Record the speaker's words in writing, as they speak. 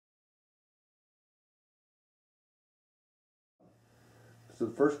So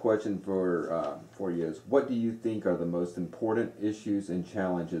the first question for you is, what do you think are the most important issues and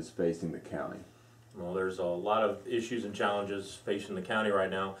challenges facing the county? Well, there's a lot of issues and challenges facing the county right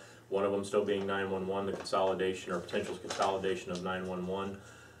now. One of them still being 911, the consolidation or potential consolidation of 911.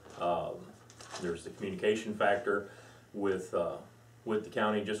 There's the communication factor with the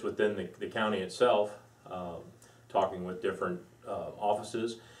county, just within the county itself, talking with different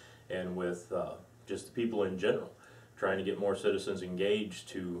offices and with just the people in general, trying to get more citizens engaged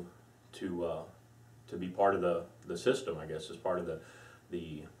to be part of the system, I guess, as part of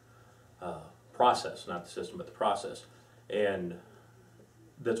the process, not the system, but the process. And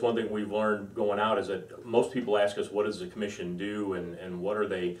that's one thing we've learned going out, is that most people ask us, what does the commission do, and what are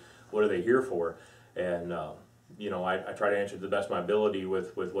they here for? And you know, I try to answer to the best of my ability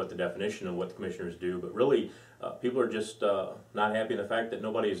with what the definition of what the commissioners do, but really people are just not happy in the fact that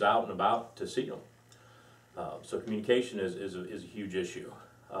nobody is out and about to see them. So communication is a huge issue.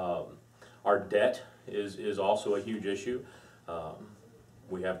 Our debt is also a huge issue.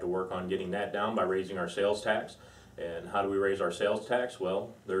 We have to work on getting that down by raising our sales tax. And how do we raise our sales tax?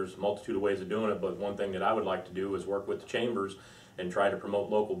 Well, there's a multitude of ways of doing it, but one thing that I would like to do is work with the chambers and try to promote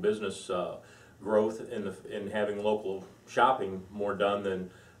local business growth in having local shopping more done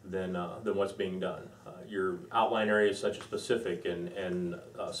than what's being done. Your outline areas such as Pacific and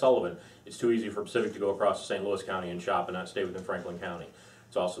Sullivan, it's too easy for Pacific to go across to St. Louis County and shop and not stay within Franklin County.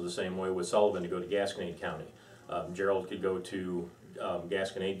 It's also the same way with Sullivan to go to Gasconade County. Gerald could go to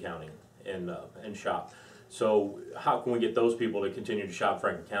Gasconade County and shop. So how can we get those people to continue to shop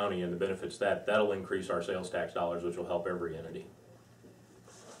Franklin County, and the benefits that'll increase our sales tax dollars, which will help every entity.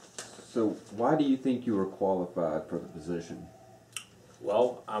 So why do you think you were qualified for the position?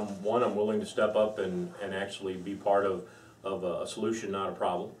 Well, I'm willing to step up and actually be part of a solution, not a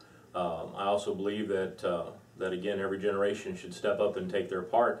problem. I also believe that again, every generation should step up and take their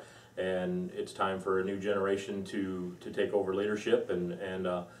part, and it's time for a new generation to take over leadership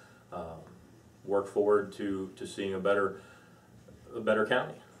and work forward to seeing a better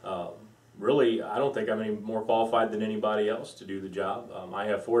county. Really, I don't think I'm any more qualified than anybody else to do the job. I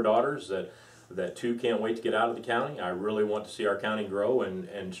have 4 daughters that two can't wait to get out of the county. I really want to see our county grow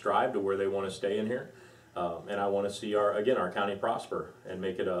and strive to where they want to stay in here. And I want to see our county prosper and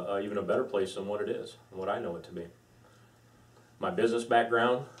make it even a better place than what it is, and what I know it to be. My business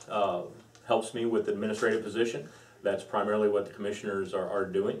background helps me with the administrative position. That's primarily what the commissioners are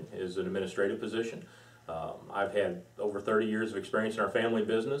doing, is an administrative position. I've had over 30 years of experience in our family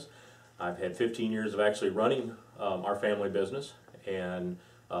business. I've had 15 years of actually running our family business, and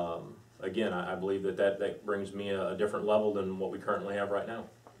again, I believe that brings me a different level than what we currently have right now.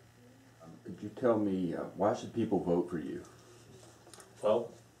 Could you tell me, why should people vote for you? Well,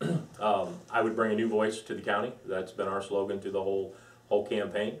 I would bring a new voice to the county. That's been our slogan through the whole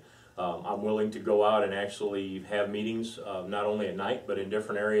campaign. I'm willing to go out and actually have meetings, not only at night, but in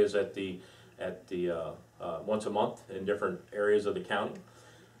different areas once a month in different areas of the county.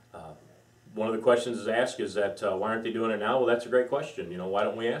 One of the questions is asked is that why aren't they doing it now? Well, that's a great question. You know, why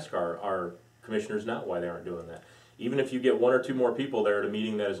don't we ask our commissioners now why they aren't doing that? Even if you get 1 or 2 more people there at a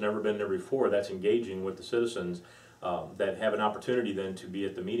meeting that has never been there before, that's engaging with the citizens that have an opportunity then to be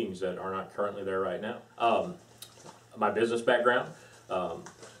at the meetings that are not currently there right now. My business background,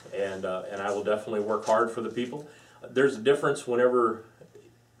 and I will definitely work hard for the people. There's a difference whenever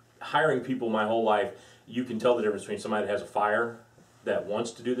hiring people. My whole life, you can tell the difference between somebody that has a fire that wants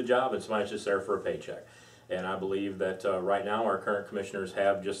to do the job and somebody that's just there for a paycheck. And I believe that right now our current commissioners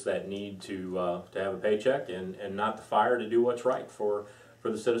have just that need to have a paycheck and not the fire to do what's right for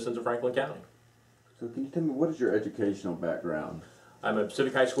the citizens of Franklin County. So can you tell me, what is your educational background? I'm a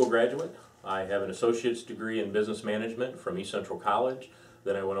Pacific High School graduate. I have an associate's degree in business management from East Central College.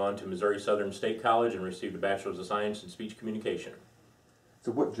 Then I went on to Missouri Southern State College and received a Bachelor's of Science in Speech Communication.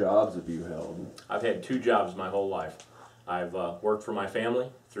 So what jobs have you held? I've had 2 jobs my whole life. I've worked for my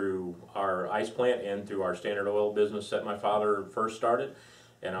family through our ice plant and through our Standard Oil business that my father first started,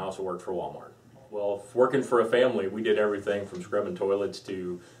 and I also worked for Walmart. Well, working for a family, we did everything from scrubbing toilets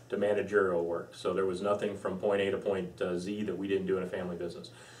to managerial work. So there was nothing from point A to point Z that we didn't do in a family business.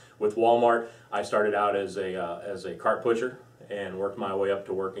 With Walmart, I started out as a cart pusher and worked my way up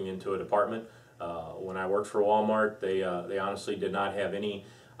to working into a department. When I worked for Walmart, they honestly did not have any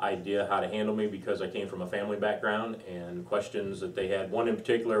idea how to handle me because I came from a family background, and questions that they had. One in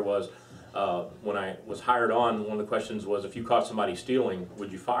particular was when I was hired on, one of the questions was, if you caught somebody stealing,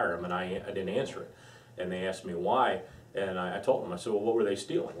 would you fire them? And I didn't answer it. And they asked me why, and I told them, I said, well, what were they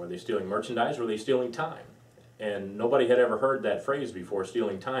stealing? Were they stealing merchandise or were they stealing time? And nobody had ever heard that phrase before,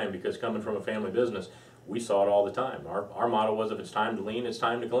 stealing time, because coming from a family business, we saw it all the time. Our motto was, if it's time to lean, it's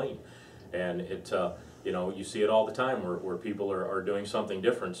time to clean. And you know, you see it all the time where people are doing something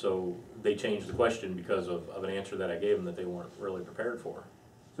different, so they changed the question because of an answer that I gave them that they weren't really prepared for.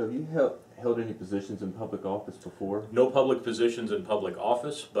 So have you held any positions in public office before? No public positions in public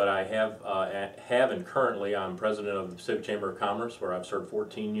office, but I have and currently I'm president of the Pacific Chamber of Commerce, where I've served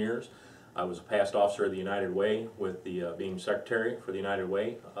 14 years. I was a past officer of the United Way, with being secretary for the United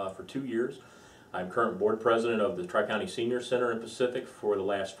Way for 2 years. I'm current board president of the Tri-County Senior Center in Pacific for the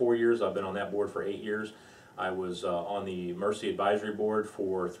last 4 years. I've been on that board for 8 years. I was on the Mercy Advisory Board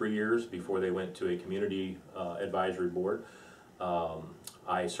for 3 years before they went to a community advisory board.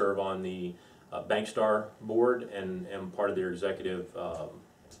 I serve on the Bankstar board and am part of their executive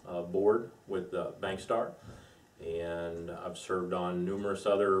board with Bankstar. And I've served on numerous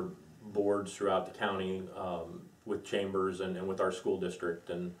other boards throughout the county with chambers and with our school district,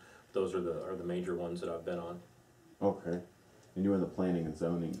 and those are the major ones that I've been on. Okay. And you were in the planning and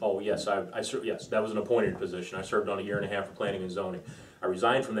zoning? Oh yes, yes, that was an appointed position. I served on 1.5 years for planning and zoning. I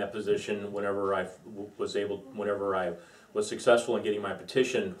resigned from that position whenever I was successful in getting my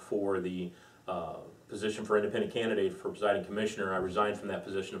petition for the position for independent candidate for presiding commissioner. I resigned from that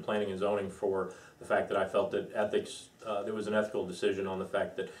position of planning and zoning for the fact that I felt that there was an ethical decision on the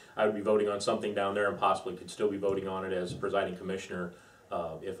fact that I would be voting on something down there and possibly could still be voting on it as presiding commissioner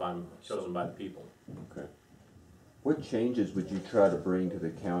if I'm chosen by the people. Okay. What changes would you try to bring to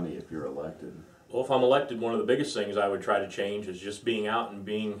the county if you're elected? Well, if I'm elected, one of the biggest things I would try to change is just being out and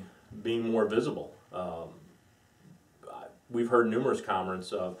being more visible. We've heard numerous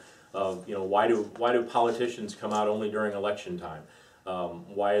comments of you know, why do politicians come out only during election time?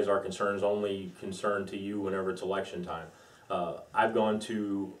 Why is our concerns only concerned to you whenever it's election time? I've gone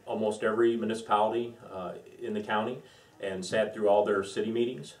to almost every municipality in the county and sat through all their city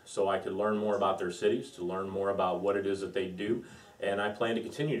meetings so I could learn more about their cities, to learn more about what it is that they do, and I plan to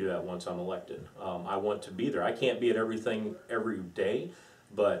continue to do that once I'm elected. I want to be there. I can't be at everything every day,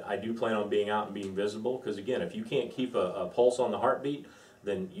 but I do plan on being out and being visible, because again, if you can't keep a pulse on the heartbeat,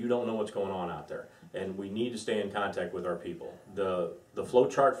 then you don't know what's going on out there. And we need to stay in contact with our people. The flow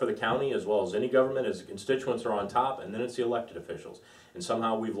chart for the county, as well as any government, is the constituents are on top, and then it's the elected officials. And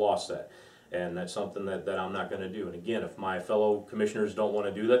somehow we've lost that. And that's something that I'm not going to do. And again, if my fellow commissioners don't want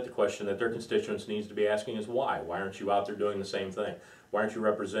to do that, the question that their constituents needs to be asking is why? Why aren't you out there doing the same thing? Why aren't you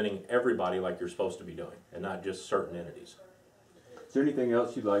representing everybody like you're supposed to be doing, and not just certain entities? Is there anything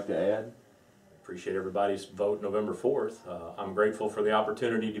else you'd like to add? Appreciate everybody's vote November 4th. I'm grateful for the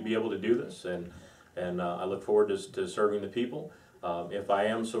opportunity to be able to do this, and I look forward to serving the people. If I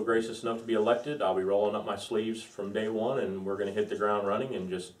am so gracious enough to be elected, I'll be rolling up my sleeves from day one, and we're going to hit the ground running and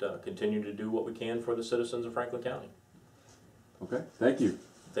just continue to do what we can for the citizens of Franklin County. Okay, thank you.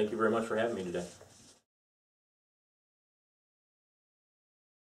 Thank you very much for having me today.